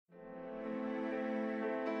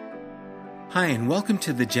Hi, and welcome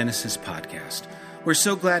to the Genesis Podcast. We're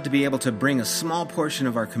so glad to be able to bring a small portion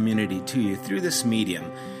of our community to you through this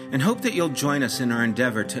medium, and hope that you'll join us in our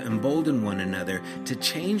endeavor to embolden one another to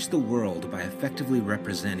change the world by effectively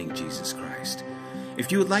representing Jesus Christ.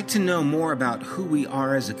 If you would like to know more about who we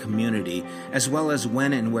are as a community, as well as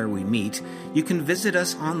when and where we meet, you can visit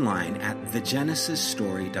us online at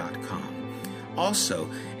thegenesisstory.com. Also,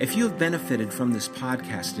 if you have benefited from this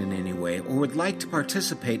podcast in any way or would like to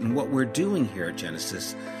participate in what we're doing here at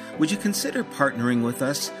Genesis, would you consider partnering with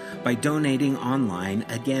us by donating online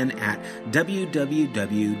again at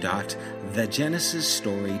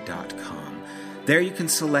www.thegenesisstory.com. There you can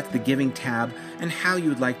select the giving tab and how you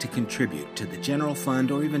would like to contribute to the general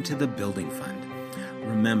fund or even to the building fund.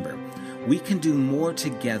 Remember, we can do more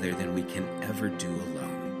together than we can ever do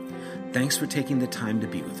alone. Thanks for taking the time to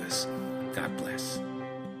be with us. God bless.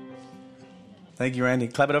 Thank you, Randy.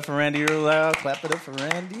 Clap it up for Randy real loud. Clap it up for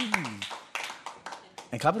Randy.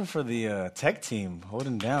 And clap it up for the tech team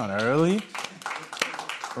holding down early.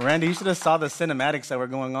 Randy, you should have saw the cinematics that were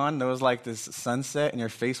going on. There was like this sunset, and your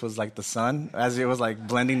face was like the sun as it was like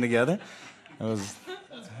blending together. It was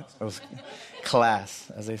class,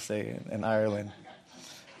 as they say in Ireland.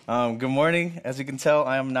 Good morning. As you can tell,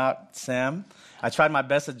 I am not Sam. I tried my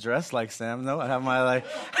best to dress like Sam. No, I have my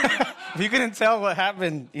if you couldn't tell what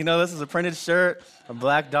happened, this is a printed shirt, a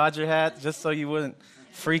black Dodger hat, just so you wouldn't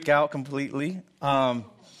freak out completely. And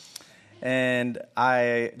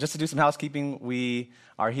just to do some housekeeping, we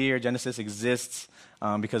are here. Genesis exists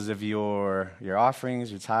because of your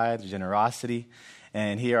offerings, your tithes, your generosity.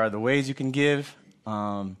 And here are the ways you can give.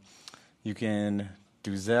 You can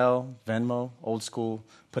do Zelle, Venmo, old school,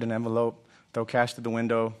 put an envelope, throw cash through the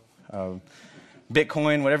window,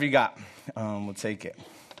 Bitcoin, whatever you got, we'll take it.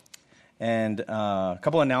 And a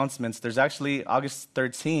couple announcements. There's actually August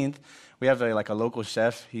 13th, we have a local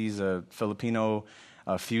chef. He's a Filipino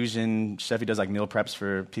fusion chef. He does meal preps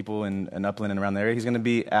for people in Upland and around the area. He's going to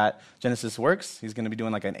be at Genesis Works. He's going to be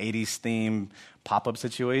doing an 80s theme pop-up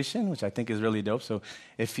situation, which I think is really dope. So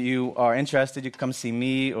if you are interested, you can come see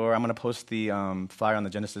me, or I'm going to post the flyer on the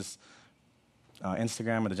Genesis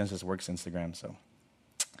Instagram or the Genesis Works Instagram. So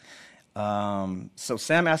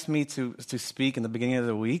Sam asked me to speak in the beginning of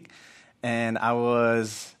the week, and I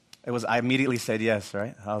immediately said yes,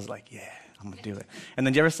 right? I was like, yeah, I'm going to do it. And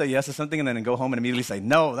then you ever say yes to something and then go home and immediately say,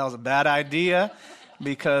 no, that was a bad idea,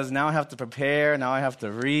 because now I have to prepare, now I have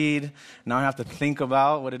to read, now I have to think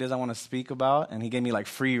about what it is I want to speak about. And he gave me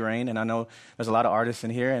free reign, and I know there's a lot of artists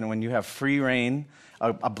in here, and when you have free reign,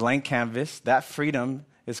 a blank canvas, that freedom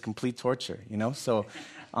is complete torture, So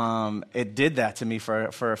it did that to me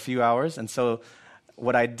for a few hours. And so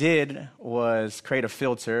what I did was create a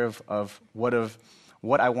filter of what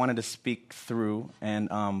I wanted to speak through. And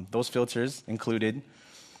those filters included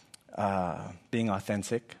being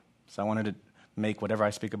authentic. So I wanted to make whatever I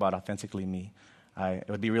speak about authentically me. It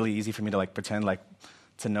would be really easy for me to pretend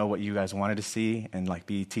to know what you guys wanted to see and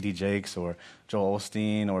be T.D. Jakes or Joel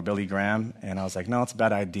Osteen or Billy Graham. And I was like, no, it's a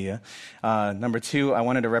bad idea. Number 2, I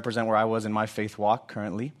wanted to represent where I was in my faith walk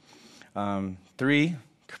currently. 3,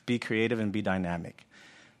 be creative and be dynamic.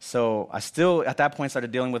 So I still, at that point,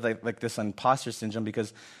 started dealing with this imposter syndrome,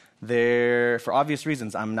 because for obvious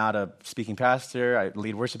reasons, I'm not a speaking pastor. I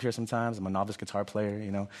lead worship here sometimes. I'm a novice guitar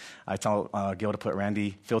player, I tell Gil to put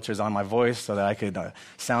Randy filters on my voice so that I could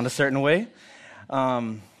sound a certain way.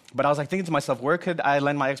 But I was thinking to myself, where could I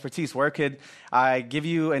lend my expertise? Where could I give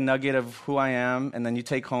you a nugget of who I am, and then you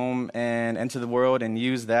take home and enter the world and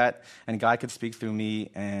use that, and God could speak through me,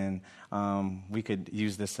 and we could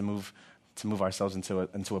use this to move ourselves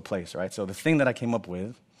into a place, right? So the thing that I came up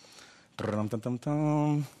with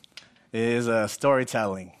is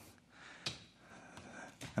storytelling.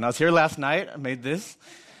 And I was here last night. I made this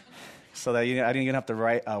so that I didn't even have to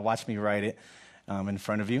watch me write it in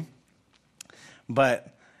front of you. But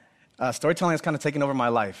storytelling has kind of taken over my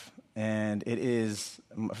life, and it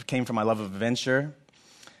came from my love of adventure.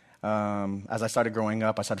 As I started growing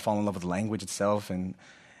up, I started falling in love with language itself and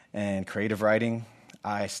creative writing.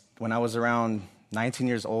 When I was around 19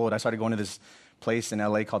 years old, I started going to this place in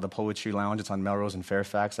LA called the Poetry Lounge. It's on Melrose in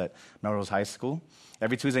Fairfax at Melrose High School.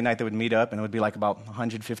 Every Tuesday night they would meet up, and it would be about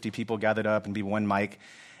 150 people gathered up and be one mic,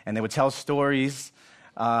 and they would tell stories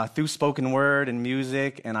through spoken word and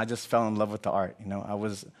music, and I just fell in love with the art. I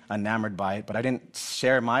was enamored by it, but I didn't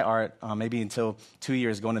share my art maybe until 2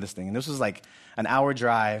 years going to this thing. And this was an hour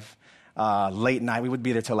drive, late night. We would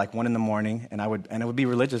be there till 1 in the morning, and it would be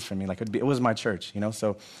religious for me. It was my church,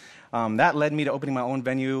 So that led me to opening my own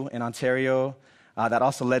venue in Ontario. That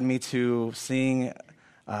also led me to seeing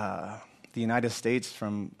the United States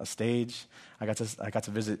from a stage. I got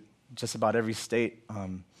to visit just about every state,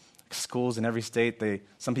 schools in every state.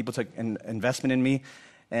 Some people took an investment in me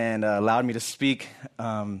and allowed me to speak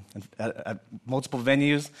at multiple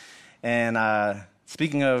venues. And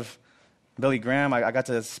speaking of Billy Graham, I got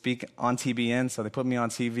to speak on TBN, so they put me on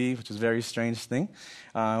TV, which is a very strange thing.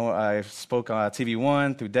 I spoke on TV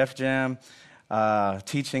One through Def Jam,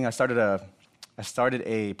 teaching. I started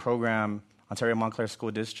a program, Ontario Montclair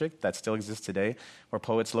School District, that still exists today, where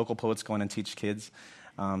local poets go in and teach kids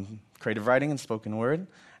creative writing and spoken word.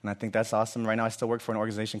 And I think that's awesome. Right now, I still work for an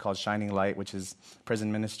organization called Shining Light, which is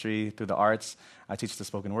prison ministry through the arts. I teach the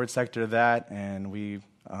spoken word sector of that, and we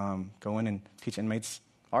go in and teach inmates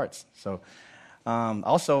arts. So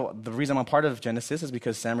also, the reason I'm a part of Genesis is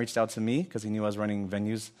because Sam reached out to me because he knew I was running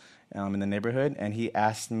venues in the neighborhood, and he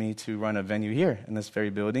asked me to run a venue here in this very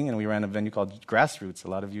building, and we ran a venue called Grassroots. A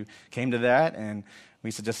lot of you came to that, and we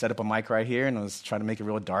used to just set up a mic right here, and I was trying to make it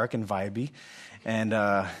real dark and vibey, and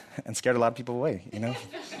scared a lot of people away, you know?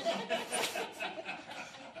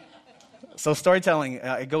 So storytelling,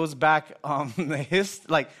 it goes back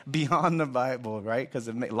beyond the Bible, right? Because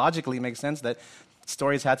it logically makes sense that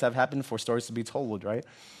stories had to have happened for stories to be told, right?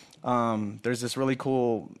 There's this really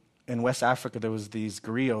cool, in West Africa, there was these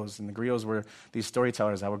griots, and the griots were these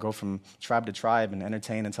storytellers that would go from tribe to tribe and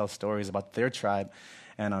entertain and tell stories about their tribe.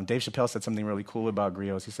 And Dave Chappelle said something really cool about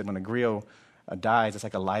griots. He said when a griot dies, it's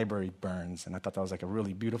like a library burns. And I thought that was like a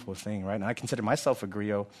really beautiful thing, right? And I consider myself a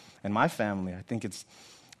griot and my family. I think it's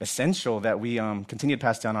essential that we continue to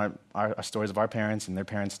pass down our stories of our parents and their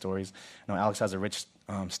parents' stories. You know, Alex has a rich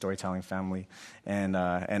storytelling family, and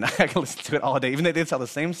I can listen to it all day, even though they tell the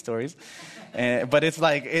same stories. But it's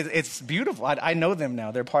like, it's beautiful. I know them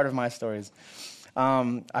now. They're part of my stories.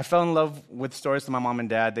 I fell in love with stories to my mom and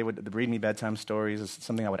dad. They would read me bedtime stories. It's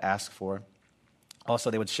something I would ask for.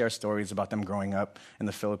 Also, they would share stories about them growing up in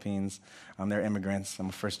the Philippines. They're immigrants. I'm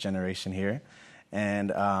a first generation here.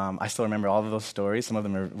 And I still remember all of those stories. Some of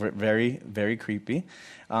them are very, very creepy.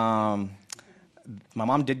 My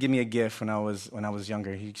mom did give me a gift when I was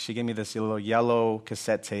younger. She gave me this little yellow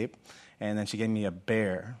cassette tape, and then she gave me a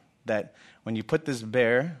bear. That when you put this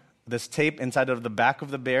tape inside of the back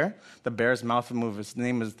of the bear's mouth would move.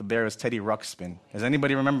 The bear is Teddy Ruxpin. Does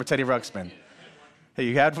anybody remember Teddy Ruxpin? Hey,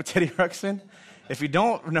 you had Teddy Ruxpin? If you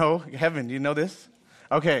don't know, Heaven, you know this?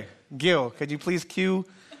 Okay, Gil, could you please cue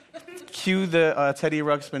the Teddy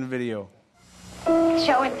Ruxpin video?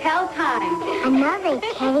 Show and tell time. Another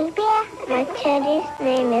teddy bear? My teddy's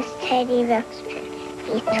name is Teddy Ruxpin.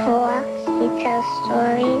 He talks, he tells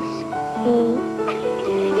stories,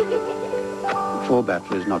 Four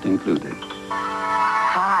batteries not included.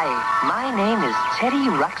 Hi, my name is Teddy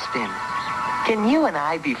Ruxpin. Can you and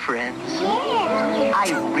I be friends? Yeah.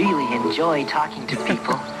 I really enjoy talking to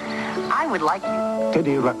people. I would like you.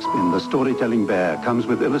 Teddy Ruxpin, the storytelling bear, comes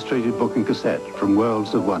with illustrated book and cassette from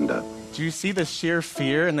Worlds of Wonder. Do you see the sheer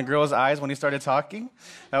fear in the girl's eyes when he started talking?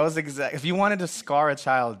 That was exact. If you wanted to scar a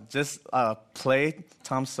child, just play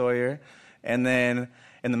Tom Sawyer, and then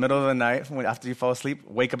in the middle of the night, after you fall asleep,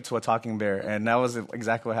 wake up to a talking bear. And that was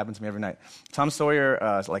exactly what happened to me every night. Tom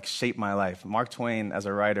Sawyer shaped my life. Mark Twain, as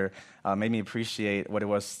a writer, made me appreciate what it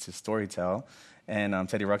was to storytell. And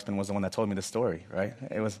Teddy Ruxpin was the one that told me the story, right?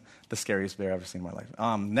 It was the scariest bear I've ever seen in my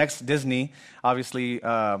life. Next, Disney. Obviously,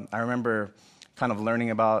 I remember kind of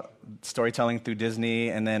learning about storytelling through Disney,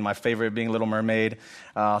 and then my favorite being Little Mermaid.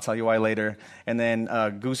 I'll tell you why later. And then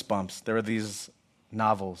Goosebumps. There were these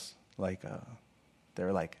novels, they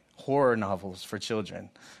were like horror novels for children,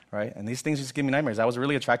 right? And these things just give me nightmares. I was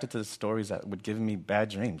really attracted to the stories that would give me bad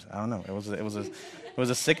dreams. I don't know. It was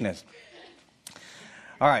a sickness.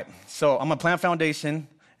 All right, so I'm going to plant a foundation,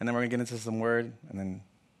 and then we're going to get into some word, and then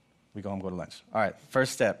we go home and go to lunch. All right,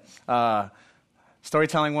 first step.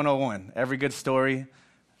 Storytelling 101. Every good story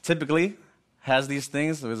typically has these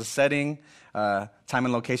things. There's a setting, time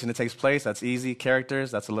and location it takes place. That's easy.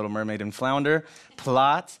 Characters, that's a Little Mermaid and Flounder.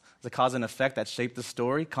 Plot, the cause and effect that shape the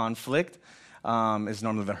story. Conflict is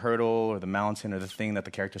normally the hurdle or the mountain or the thing that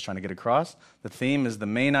the character is trying to get across. The theme is the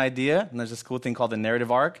main idea, and there's this cool thing called the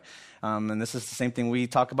narrative arc. And this is the same thing we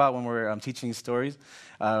talk about when we're teaching stories.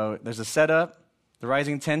 There's a setup, the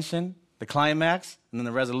rising tension, the climax, and then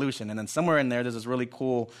the resolution. And then somewhere in there's this really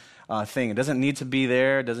cool thing. It doesn't need to be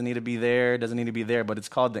there, doesn't need to be there, doesn't need to be there, but it's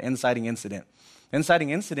called the inciting incident. The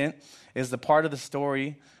inciting incident is the part of the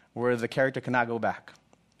story where the character cannot go back.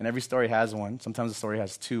 And every story has one. Sometimes the story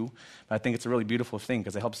has two. But I think it's a really beautiful thing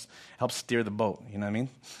because it helps steer the boat. You know what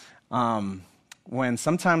I mean? When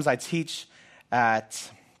sometimes I teach at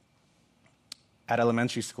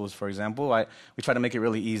elementary schools, for example, we try to make it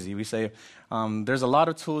really easy. We say, there's a lot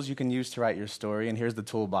of tools you can use to write your story, and here's the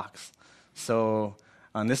toolbox. So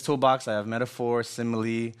On this toolbox, I have metaphor,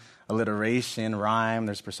 simile, alliteration, rhyme,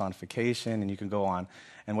 there's personification, and you can go on.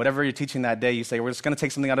 And whatever you're teaching that day, you say, we're just going to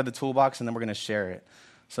take something out of the toolbox, and then we're going to share it.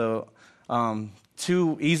 So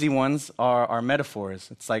two easy ones are metaphors.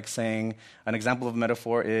 It's like saying, an example of a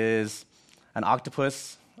metaphor is an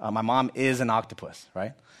octopus. My mom is an octopus,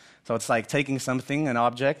 right? So it's like taking something, an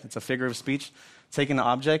object, it's a figure of speech, taking an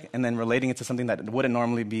object and then relating it to something that wouldn't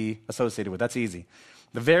normally be associated with. That's easy.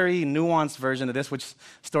 The very nuanced version of this, which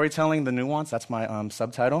storytelling, the nuance, that's my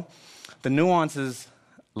subtitle. The nuance is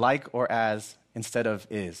like or as instead of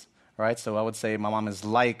is, right? So I would say my mom is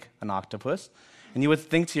like an octopus. And you would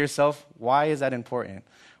think to yourself, why is that important?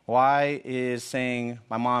 Why is saying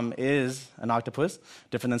my mom is an octopus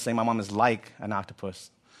different than saying my mom is like an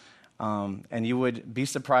octopus? And you would be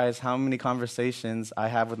surprised how many conversations I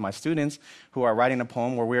have with my students who are writing a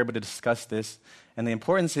poem where we're able to discuss this. And the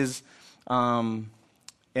importance is in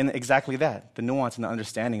exactly that, the nuance and the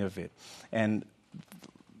understanding of it. And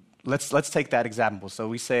let's take that example. So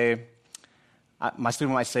we say, my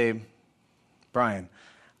student might say, Brian,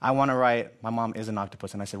 I want to write, my mom is an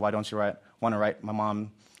octopus. And I said, why don't you want to write, my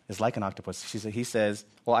mom is like an octopus? He says,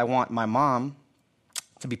 well, I want my mom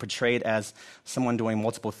to be portrayed as someone doing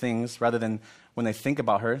multiple things rather than when they think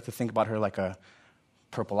about her, to think about her like a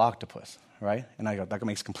purple octopus, right? And I go, that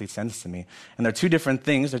makes complete sense to me. And they're two different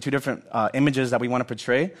things. They're two different images that we want to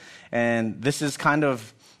portray. And this is kind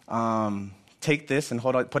of, take this and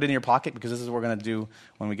put it in your pocket because this is what we're going to do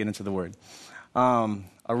when we get into the word.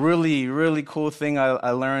 A really, really cool thing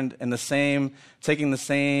I learned in taking the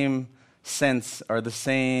same sense or the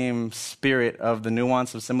same spirit of the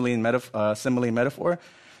nuance of simile and metaphor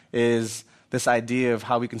is this idea of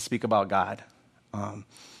how we can speak about God.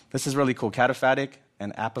 This is really cool. Cataphatic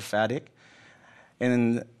and apophatic.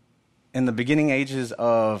 In the beginning ages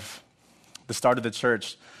of the start of the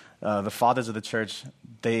church, the fathers of the church,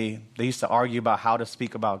 they used to argue about how to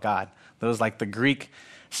speak about God. There was like the Greek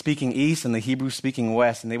speaking east and the Hebrew speaking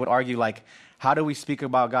west, and they would argue like, how do we speak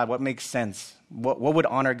about God? What makes sense? What would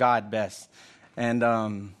honor God best? And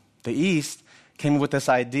the East came up with this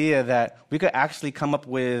idea that we could actually come up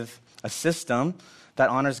with a system that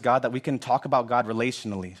honors God, that we can talk about God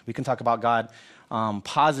relationally. We can talk about God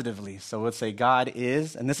positively. So let's say God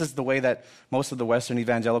is, and this is the way that most of the Western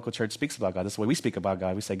evangelical church speaks about God. This is the way we speak about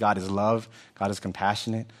God. We say God is love, God is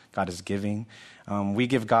compassionate, God is giving. We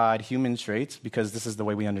give God human traits because this is the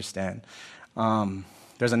way we understand.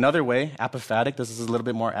 There's another way, apophatic. This is a little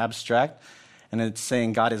bit more abstract. And it's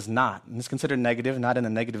saying God is not. And it's considered negative, not in a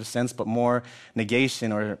negative sense, but more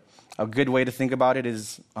negation. Or a good way to think about it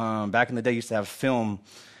is back in the day, you used to have film.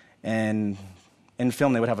 And in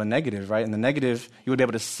film, they would have a negative, right? In the negative, you would be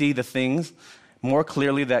able to see the things more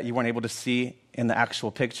clearly that you weren't able to see in the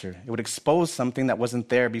actual picture. It would expose something that wasn't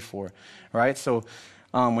there before, right? So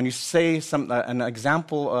when you say an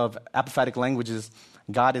example of apophatic language is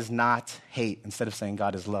God is not hate, instead of saying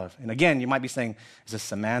God is love. And again, you might be saying, is this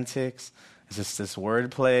semantics? Is this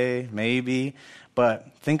wordplay? Maybe.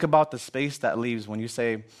 But think about the space that leaves when you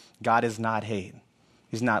say God is not hate.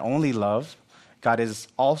 He's not only love, God is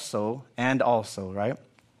also and also, right?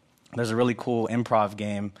 There's a really cool improv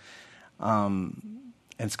game, and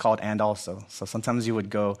it's called And Also. So sometimes you would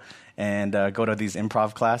go to these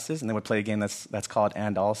improv classes, and they would play a game that's called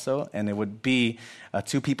And Also, and it would be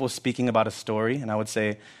two people speaking about a story, and I would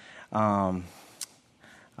say Heaven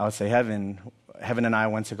and I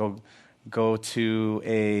went to go to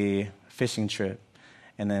a fishing trip,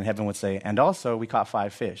 and then Heaven would say, and also we caught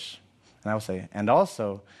 5 fish, and I would say, and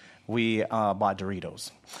also we bought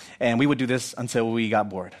Doritos. And we would do this until we got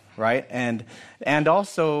bored, right? And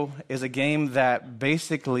also is a game that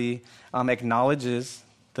basically acknowledges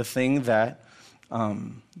the thing that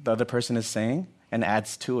the other person is saying and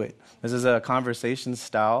adds to it. This is a conversation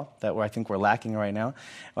style that I think we're lacking right now.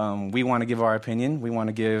 We want to give our opinion. We want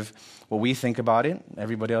to give what we think about it.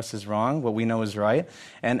 Everybody else is wrong. What we know is right.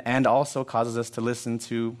 And also causes us to listen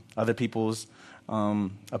to other people's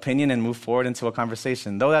opinion and move forward into a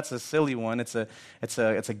conversation. Though that's a silly one, it's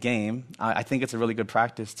a game. I think it's a really good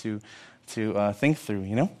practice to think through,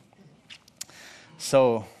 you know?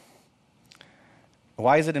 So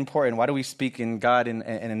why is it important? Why do we speak in God in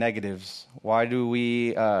negatives? Why do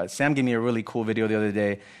we... Sam gave me a really cool video the other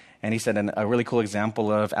day, and he said a really cool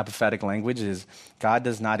example of apophatic language is God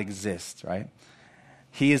does not exist, right?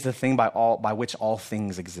 He is the thing by which all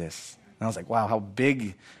things exist. And I was like, wow, how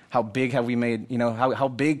big have we made, how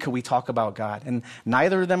big could we talk about God? And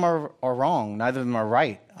neither of them are wrong. Neither of them are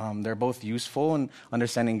right. They're both useful in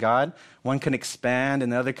understanding God. One can expand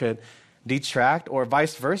and the other could detract, or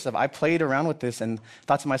vice versa. I played around with this and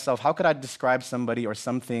thought to myself, how could I describe somebody or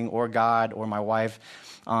something or God or my wife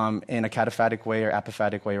in a cataphatic way or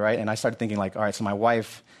apophatic way, right? And I started thinking like, all right, so my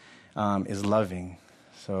wife is loving.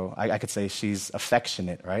 So I could say she's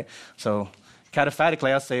affectionate, right? So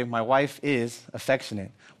cataphatically, I'll say my wife is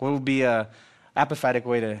affectionate. What would be a apophatic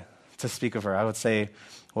way to speak of her? I would say,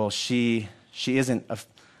 well, she isn't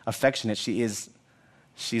affectionate.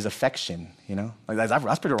 She's affection, you know? Like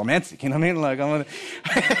that's pretty romantic, you know what I mean? Like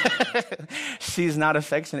she's not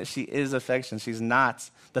affectionate. She is affection. She's not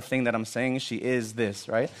the thing that I'm saying. She is this,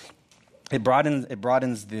 right? It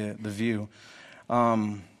broadens the view.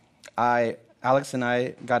 Alex and I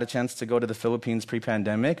got a chance to go to the Philippines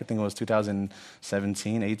pre-pandemic. I think it was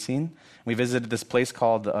 2017, 18. We visited this place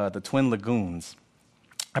called the Twin Lagoons.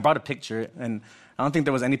 I brought a picture, and I don't think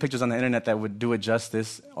there was any pictures on the internet that would do it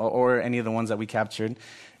justice, or any of the ones that we captured.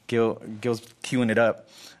 Gil's queuing it up.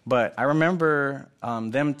 But I remember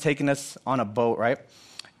them taking us on a boat, right?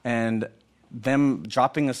 And them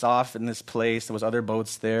dropping us off in this place. There was other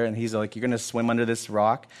boats there, and he's like, you're going to swim under this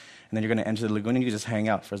rock, and then you're going to enter the lagoon, and you can just hang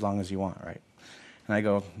out for as long as you want, right? And I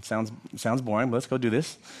go, it sounds boring, but let's go do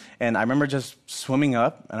this. And I remember just swimming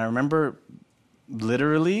up, and I remember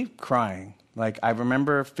literally crying. Like, I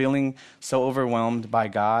remember feeling so overwhelmed by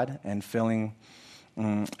God and feeling,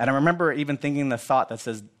 and I remember even thinking the thought that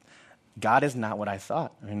says, God is not what I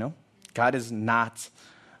thought, you know? God is not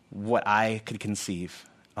what I could conceive.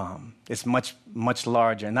 It's much, much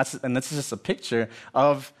larger. And this is just a picture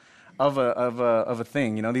of a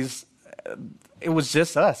thing, you know? It was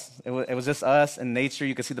just us. It was just us and nature.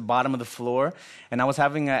 You could see the bottom of the floor. And I was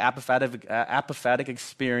having an apophatic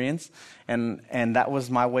experience, and that was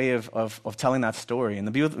my way of telling that story. And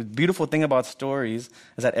the beautiful thing about stories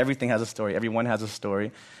is that everything has a story. Everyone has a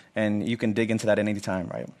story, and you can dig into that at any time,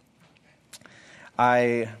 right?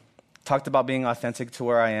 I talked about being authentic to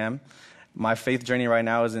where I am. My faith journey right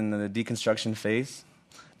now is in the deconstruction phase.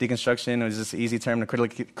 Deconstruction is just an easy term to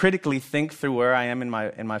critically think through where I am in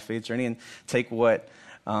my faith journey and take what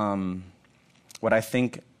I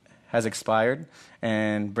think has expired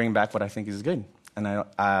and bring back what I think is good. And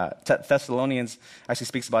Thessalonians actually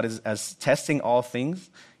speaks about it as testing all things,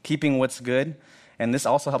 keeping what's good. And this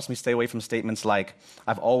also helps me stay away from statements like,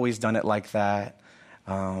 I've always done it like that,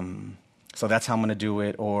 so that's how I'm going to do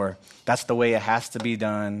it, or that's the way it has to be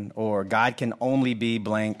done, or God can only be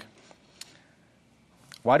blank.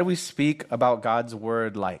 Why do we speak about God's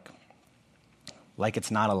word like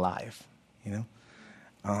it's not alive, you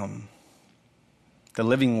know? The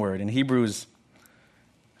living word. In Hebrews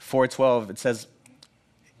 4:12, it says,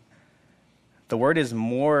 the word is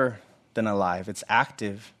more than alive. It's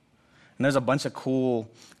active. And there's a bunch of cool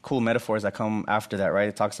metaphors that come after that, right?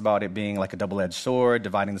 It talks about it being like a double-edged sword,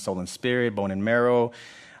 dividing the soul and spirit, bone and marrow,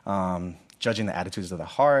 judging the attitudes of the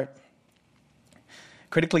heart.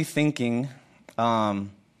 Critically thinking,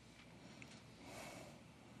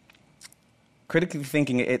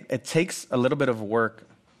 it takes a little bit of work.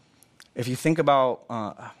 If you think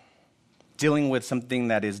about dealing with something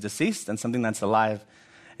that is deceased and something that's alive,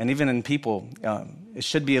 and even in people, it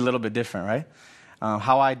should be a little bit different, right?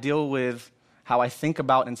 How I think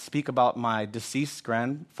about and speak about my deceased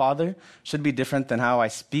grandfather should be different than how I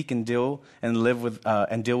speak and deal and live with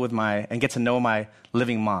and deal with and get to know my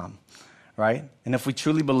living mom, right? And if we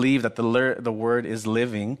truly believe that the word is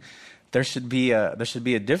living, there should be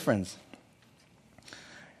a difference.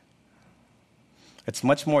 It's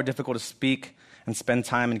much more difficult to speak and spend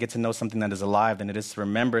time and get to know something that is alive than it is to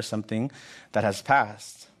remember something that has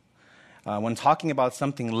passed. When talking about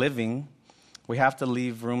something living, we have to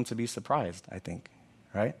leave room to be surprised, I think,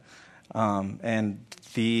 right? And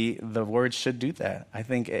the word should do that. I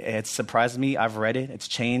think it surprised me. I've read it. It's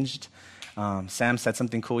changed. Sam said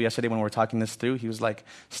something cool yesterday when we were talking this through. He was like,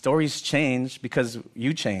 stories change because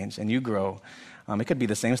you change and you grow. It could be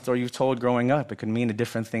the same story you've told growing up. It could mean a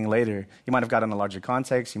different thing later. You might have gotten a larger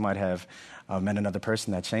context. You might have met another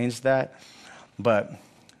person that changed that. But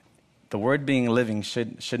the word being living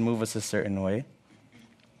should move us a certain way.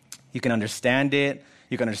 You can understand it.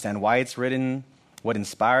 You can understand why it's written, what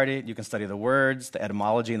inspired it. You can study the words, the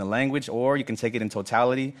etymology, and the language, or you can take it in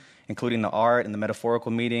totality, including the art and the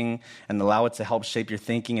metaphorical meaning, and allow it to help shape your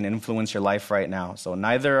thinking and influence your life right now. So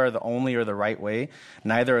neither are the only or the right way.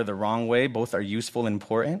 Neither are the wrong way. Both are useful and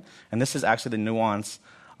important. And this is actually the nuance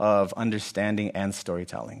of understanding and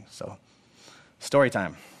storytelling. So story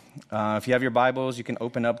time. If you have your Bibles, you can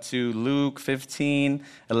open up to Luke 15,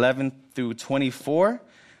 11 through 24.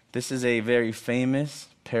 This is a very famous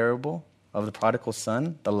parable of the prodigal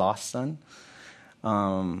son, the lost son.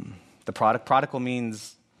 The prodigal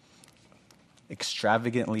means,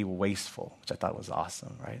 extravagantly wasteful, which I thought was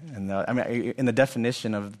awesome, right? And in the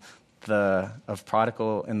definition of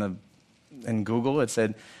prodigal in Google,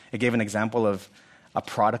 it gave an example of a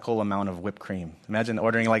prodigal amount of whipped cream. Imagine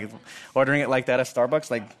ordering it like that at Starbucks.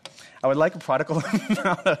 Like, I would like a prodigal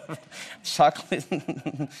amount of chocolate,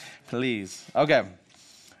 please. Okay.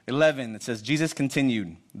 11, it says, Jesus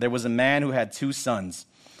continued, there was a man who had 2 sons.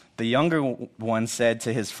 The younger one said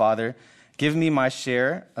to his father, give me my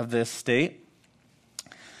share of the estate.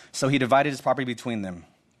 So he divided his property between them.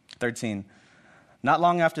 13, not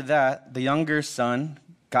long after that, the younger son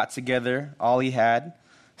got together all he had,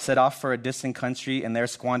 set off for a distant country, and there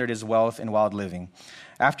squandered his wealth in wild living.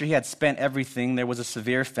 After he had spent everything, there was a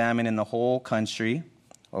severe famine in the whole country.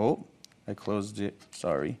 Oh, I closed it.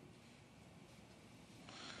 Sorry.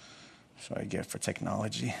 That's what I get for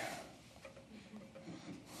technology.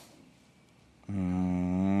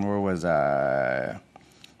 Where was I?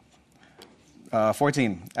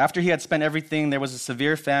 14. After he had spent everything, there was a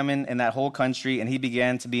severe famine in that whole country, and he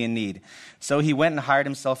began to be in need. So he went and hired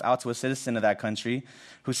himself out to a citizen of that country,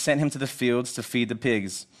 who sent him to the fields to feed the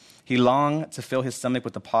pigs. He longed to fill his stomach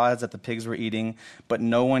with the pods that the pigs were eating, but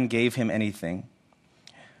no one gave him anything.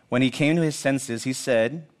 When he came to his senses, he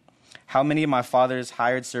said, how many of my father's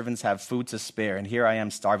hired servants have food to spare, and here I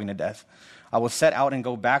am starving to death? I will set out and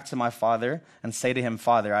go back to my father and say to him,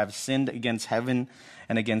 Father, I have sinned against heaven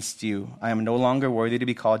and against you. I am no longer worthy to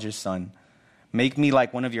be called your son. Make me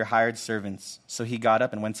like one of your hired servants. So he got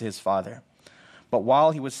up and went to his father. But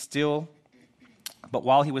while he was still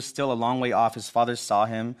a long way off, his father saw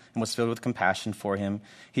him and was filled with compassion for him.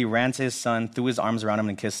 He ran to his son, threw his arms around him,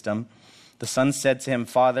 and kissed him. The son said to him,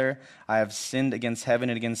 Father, I have sinned against heaven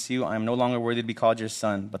and against you. I am no longer worthy to be called your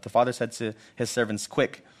son. But the father said to his servants,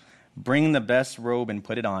 quick, bring the best robe and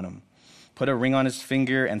put it on him. Put a ring on his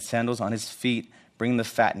finger and sandals on his feet. Bring the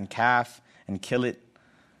fattened calf and kill it.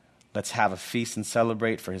 Let's have a feast and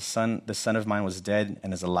celebrate, for the son of mine was dead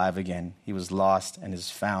and is alive again. He was lost and is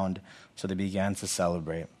found. So they began to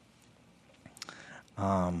celebrate.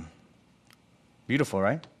 Beautiful,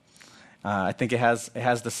 right? I think it has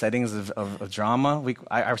the settings of drama.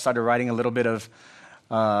 I started writing a little bit of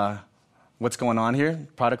what's going on here.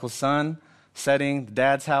 Prodigal son, setting,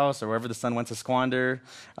 dad's house, or wherever the son went to squander,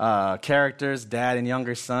 characters, dad and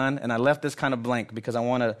younger son. And I left this kind of blank because I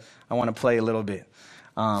want to play a little bit.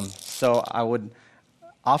 So I would,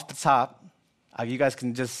 off the top, you guys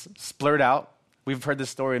can just splurt out. We've heard this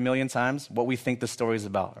story a million times, what we think the story is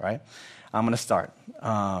about, right? I'm going to start.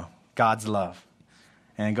 God's love.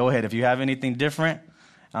 And go ahead. If you have anything different,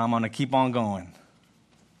 I'm going to keep on going.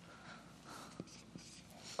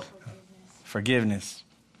 Forgiveness.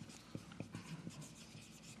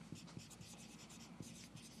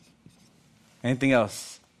 Anything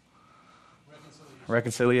else?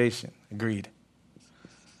 Reconciliation. Agreed.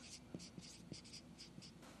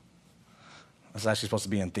 That's actually supposed to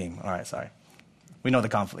be in theme. All right, sorry. We know the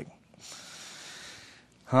conflict.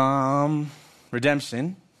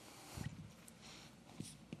 Redemption.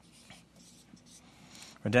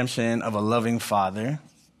 Redemption of a loving father.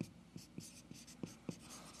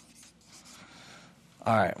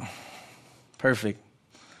 All right. Perfect.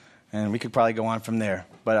 And we could probably go on from there.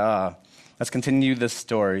 But let's continue this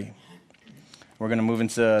story. We're going to move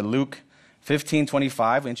into Luke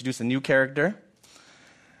 15:25. We introduce a new character.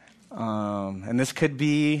 And this could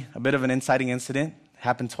be a bit of an inciting incident.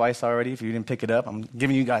 Happened twice already. If you didn't pick it up, I'm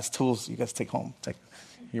giving you guys tools you guys take home.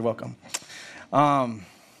 You're welcome.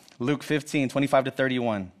 Luke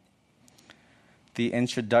 15:25-31. The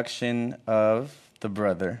introduction of the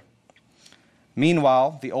brother.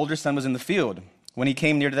 Meanwhile, the older son was in the field. When he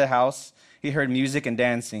came near to the house, he heard music and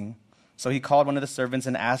dancing. So he called one of the servants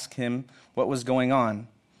and asked him what was going on.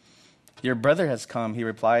 Your brother has come, he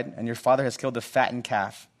replied, and your father has killed the fattened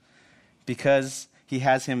calf, because he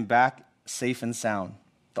has him back safe and sound.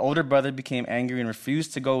 The older brother became angry and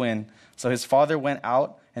refused to go in. So his father went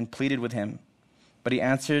out and pleaded with him. But he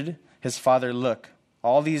answered his father, look,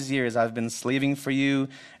 all these years I've been slaving for you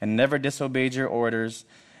and never disobeyed your orders,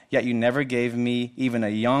 yet you never gave me even a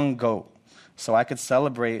young goat so I could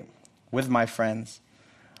celebrate with my friends.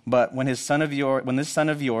 But when this son of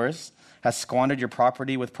yours has squandered your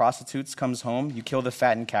property with prostitutes comes home, you kill the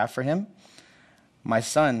fattened calf for him? My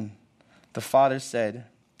son, the father said,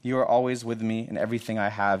 you are always with me and everything I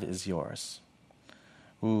have is yours.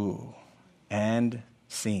 Ooh, and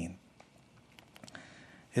scene.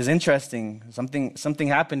 It's interesting. Something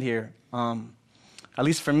happened here. At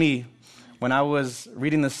least for me, when I was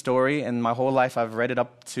reading this story, and my whole life I've read it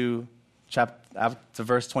up to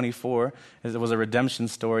verse 24. It was a redemption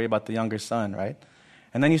story about the younger son, right?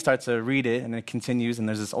 And then you start to read it, and it continues, and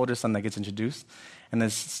there's this older son that gets introduced, and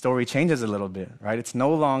this story changes a little bit, right? It's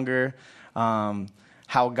no longer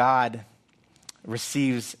how God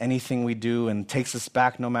receives anything we do and takes us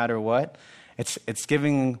back no matter what. It's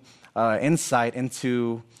giving insight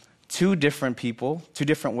into two different people, two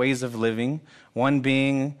different ways of living, one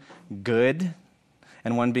being good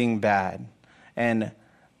and one being bad. And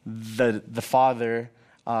the father,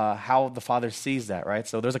 how the father sees that, right?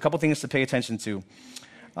 So there's a couple things to pay attention to.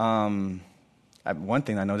 One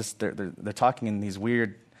thing I noticed, they're talking in these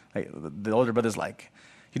weird, like the older brother's like,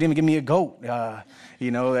 "You didn't even give me a goat,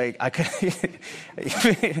 like I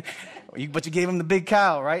could," but you gave him the big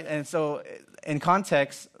cow, right? And so, in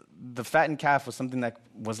context, the fattened calf was something that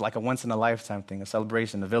was like a once in a lifetime thing, a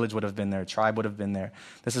celebration. The village would have been there, tribe would have been there.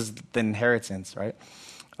 This is the inheritance, right?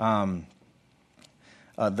 The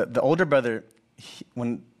older brother,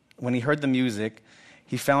 when he heard the music,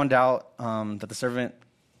 he found out that the servant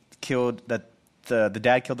the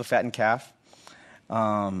dad killed the fattened calf.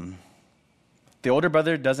 The older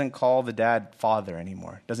brother doesn't call the dad father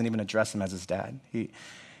anymore, doesn't even address him as his dad,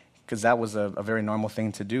 because that was a very normal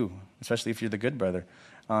thing to do, especially if you're the good brother.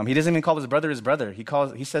 He doesn't even call his brother.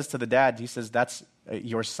 He says to the dad, he says, "That's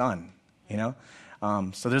your son,"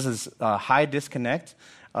 So there's this high disconnect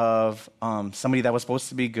of somebody that was supposed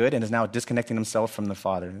to be good and is now disconnecting himself from the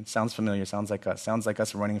Father. It sounds familiar. Sounds like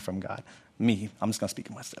us running from God. Me, I'm just going to speak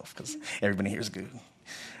of myself because everybody here is good.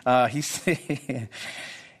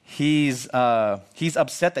 He's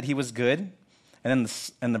upset that he was good, and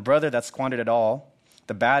then the brother that squandered it all,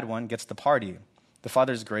 the bad one, gets the party. The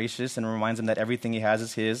father is gracious and reminds him that everything he has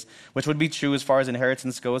is his, which would be true as far as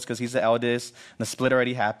inheritance goes because he's the eldest, and the split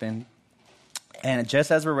already happened. And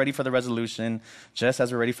just as we're ready for the resolution, just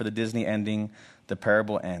as we're ready for the Disney ending, the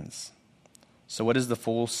parable ends. So what is the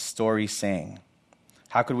full story saying?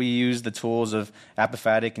 How could we use the tools of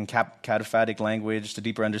apophatic and cataphatic language to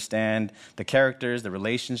deeper understand the characters, the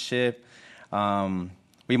relationship?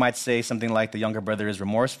 We might say something like the younger brother is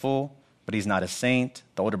remorseful, but he's not a saint.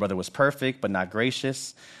 The older brother was perfect, but not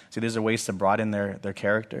gracious. See, these are ways to broaden their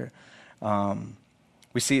character.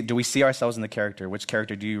 Do we see ourselves in the character? Which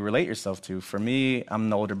character do you relate yourself to? For me, I'm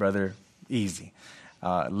the older brother, easy.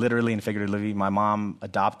 Literally and figuratively, my mom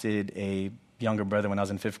adopted a younger brother when I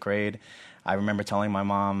was in 5th grade. I remember telling my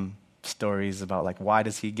mom stories about, like, why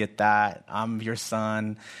does he get that? I'm your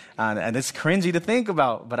son. And it's cringy to think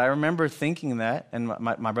about, but I remember thinking that. And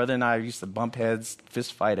my brother and I used to bump heads,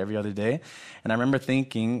 fist fight every other day. And I remember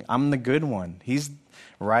thinking, I'm the good one. He's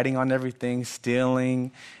riding on everything,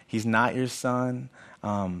 stealing. He's not your son.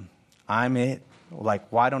 I'm it.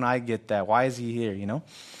 Like, why don't I get that? Why is he here,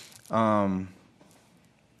 And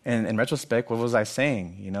in retrospect, what was I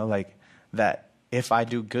saying? Like that if I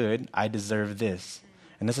do good, I deserve this.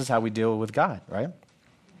 And this is how we deal with God, right?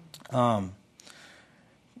 The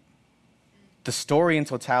story in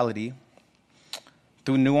totality,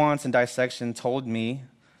 through nuance and dissection, told me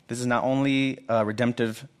this is not only a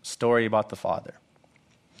redemptive story about the Father,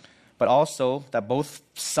 but also that both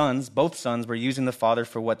sons were using the Father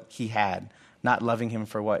for what he had, not loving him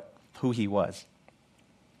for who he was.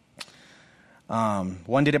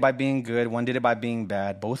 One did it by being good, one did it by being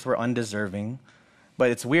bad. Both were undeserving. But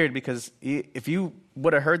it's weird because if you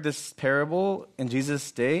would have heard this parable in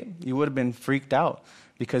Jesus' day, you would have been freaked out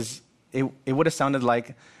because it would have sounded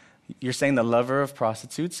like you're saying the lover of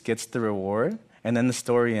prostitutes gets the reward and then the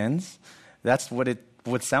story ends. That's what it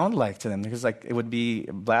would sound like to them, because it would be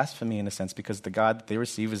blasphemy in a sense, because the God that they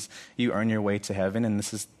receive is you earn your way to heaven, and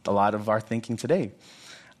this is a lot of our thinking today.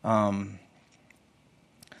 The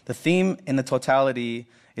theme in the totality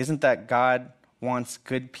isn't that God wants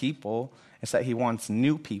good people, it's that he wants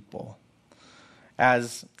new people,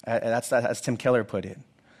 as Tim Keller put it.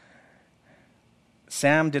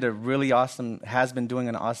 Sam has been doing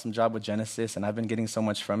an awesome job with Genesis, and I've been getting so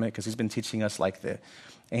much from it because he's been teaching us the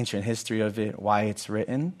ancient history of it, why it's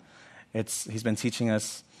written. He's been teaching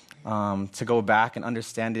us to go back and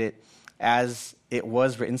understand it as it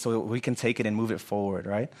was written so that we can take it and move it forward,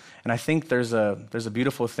 right? And I think there's a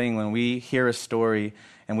beautiful thing when we hear a story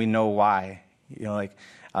and we know why.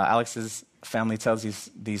 Alex's family tells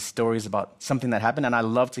these stories about something that happened, and I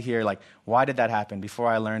love to hear, why did that happen before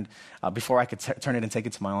I could turn it and take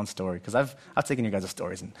it to my own story, because I've taken your guys'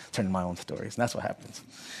 stories and turned into my own stories, and that's what happens.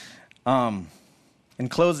 In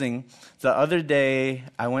closing, the other day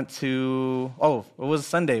I went to, it was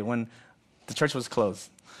Sunday when the church was closed.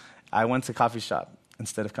 I went to a coffee shop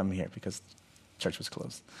instead of coming here because church was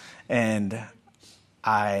closed. And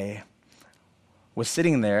I was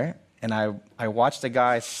sitting there, and I watched a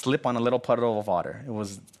guy slip on a little puddle of water. It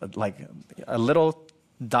was like a little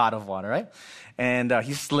dot of water, right? And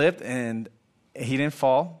he slipped, and he didn't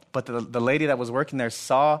fall. But the lady that was working there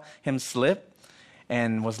saw him slip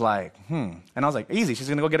and was like, And I was like, easy. She's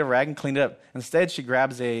going to go get a rag and clean it up. Instead, she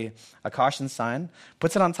grabs a caution sign,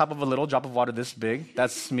 puts it on top of a little drop of water this big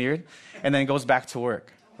that's smeared, and then goes back to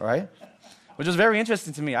work, right? Which was very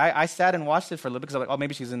interesting to me. I sat and watched it for a little bit because I was like, oh,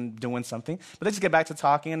 maybe she's doing something. But they just get back to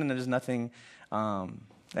talking, and there's nothing,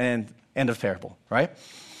 and end of parable, right?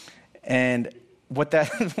 And what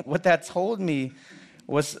that told me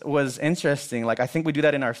was interesting. Like, I think we do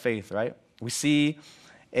that in our faith, right? We see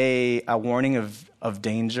a warning of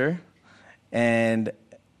danger, and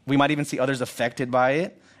we might even see others affected by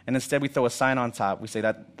it, and instead we throw a sign on top. We say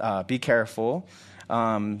that, be careful.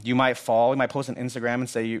 You might fall. We might post on Instagram and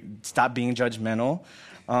say, stop being judgmental.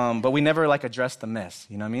 But we never address the mess,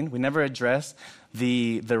 you know what I mean? We never address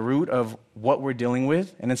the root of what we're dealing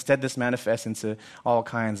with, and instead this manifests into all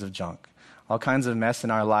kinds of junk, all kinds of mess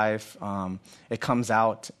in our life. It comes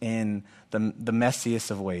out in the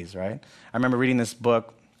messiest of ways, right? I remember reading this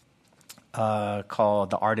book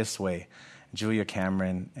called The Artist's Way, Julia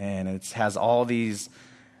Cameron, and it has all these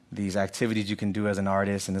activities you can do as an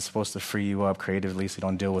artist, and it's supposed to free you up creatively so you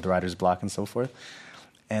don't deal with writer's block and so forth.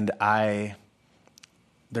 And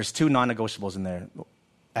there's two non-negotiables in there,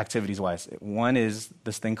 activities-wise. One is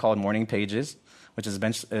this thing called morning pages, which is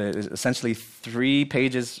essentially 3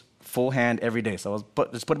 pages full hand every day. So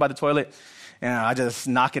just put it by the toilet, and I just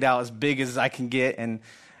knock it out as big as I can get. And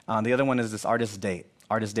the other one is this artist date.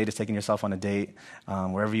 Artist date is taking yourself on a date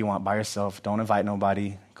wherever you want by yourself. Don't invite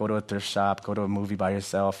nobody. Go to a thrift shop. Go to a movie by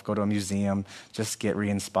yourself. Go to a museum. Just get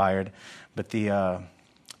re-inspired. But the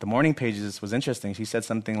morning pages was interesting. She said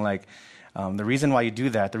something like, the reason why you do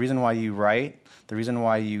that, the reason why you write, the reason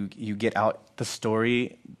why you get out the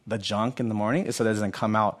story, the junk in the morning, is so that it doesn't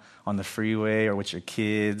come out on the freeway or with your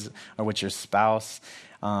kids or with your spouse.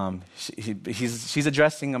 She's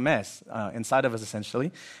addressing a mess inside of us,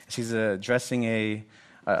 essentially. She's addressing a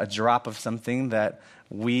drop of something that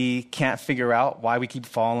we can't figure out, why we keep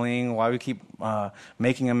falling, why we keep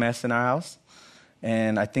making a mess in our house.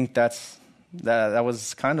 And I think that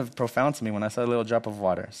was kind of profound to me when I saw a little drop of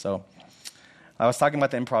water. So I was talking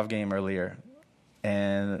about the improv game earlier,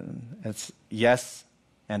 and it's yes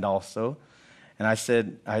and also. And I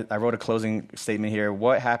said, I wrote a closing statement here.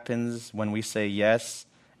 What happens when we say yes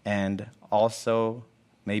and also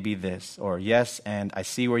maybe this? Or yes and I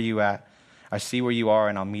see where you at. I see where you are,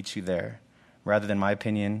 and I'll meet you there. Rather than my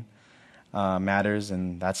opinion matters,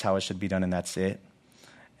 and that's how it should be done, and that's it.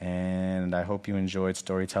 And I hope you enjoyed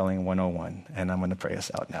Storytelling 101, and I'm going to pray us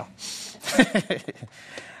out now.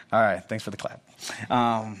 All right, thanks for the clap.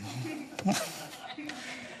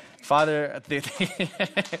 Father,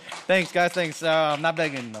 thanks, guys, thanks. I'm not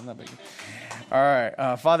begging. All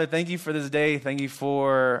right, Father, thank you for this day. Thank you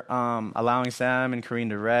for allowing Sam and Kareen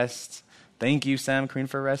to rest. Thank you, Sam, Kareen,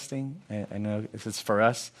 for resting. I know this is for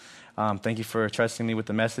us. Thank you for trusting me with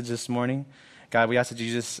the message this morning. God, we ask that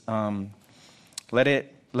you just let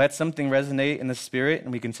something resonate in the spirit,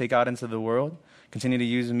 and we can take out into the world. Continue to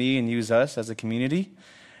use me and use us as a community.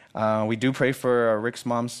 We do pray for Rick's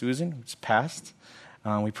mom, Susan, who's passed.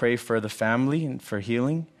 We pray for the family and for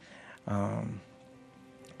healing.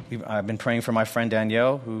 I've been praying for my friend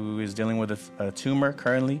Danielle, who is dealing with a tumor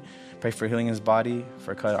currently. Pray for healing in his body.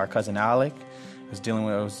 For our cousin Alec, who's dealing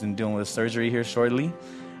with surgery here shortly.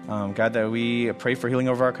 God, that we pray for healing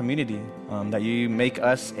over our community. That you make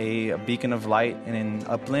us a beacon of light in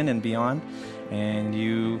Upland and beyond, and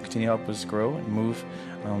you continue to help us grow and move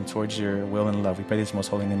towards your will and love. We pray this in the most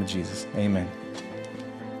holy name of Jesus. Amen.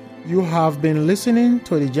 You have been listening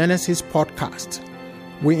to the Genesis podcast.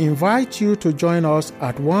 We invite you to join us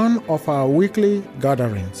at one of our weekly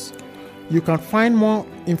gatherings. You can find more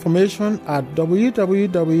information at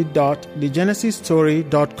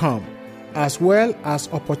www.thegenesisstory.com, as well as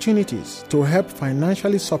opportunities to help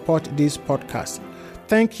financially support this podcast.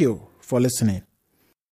 Thank you for listening.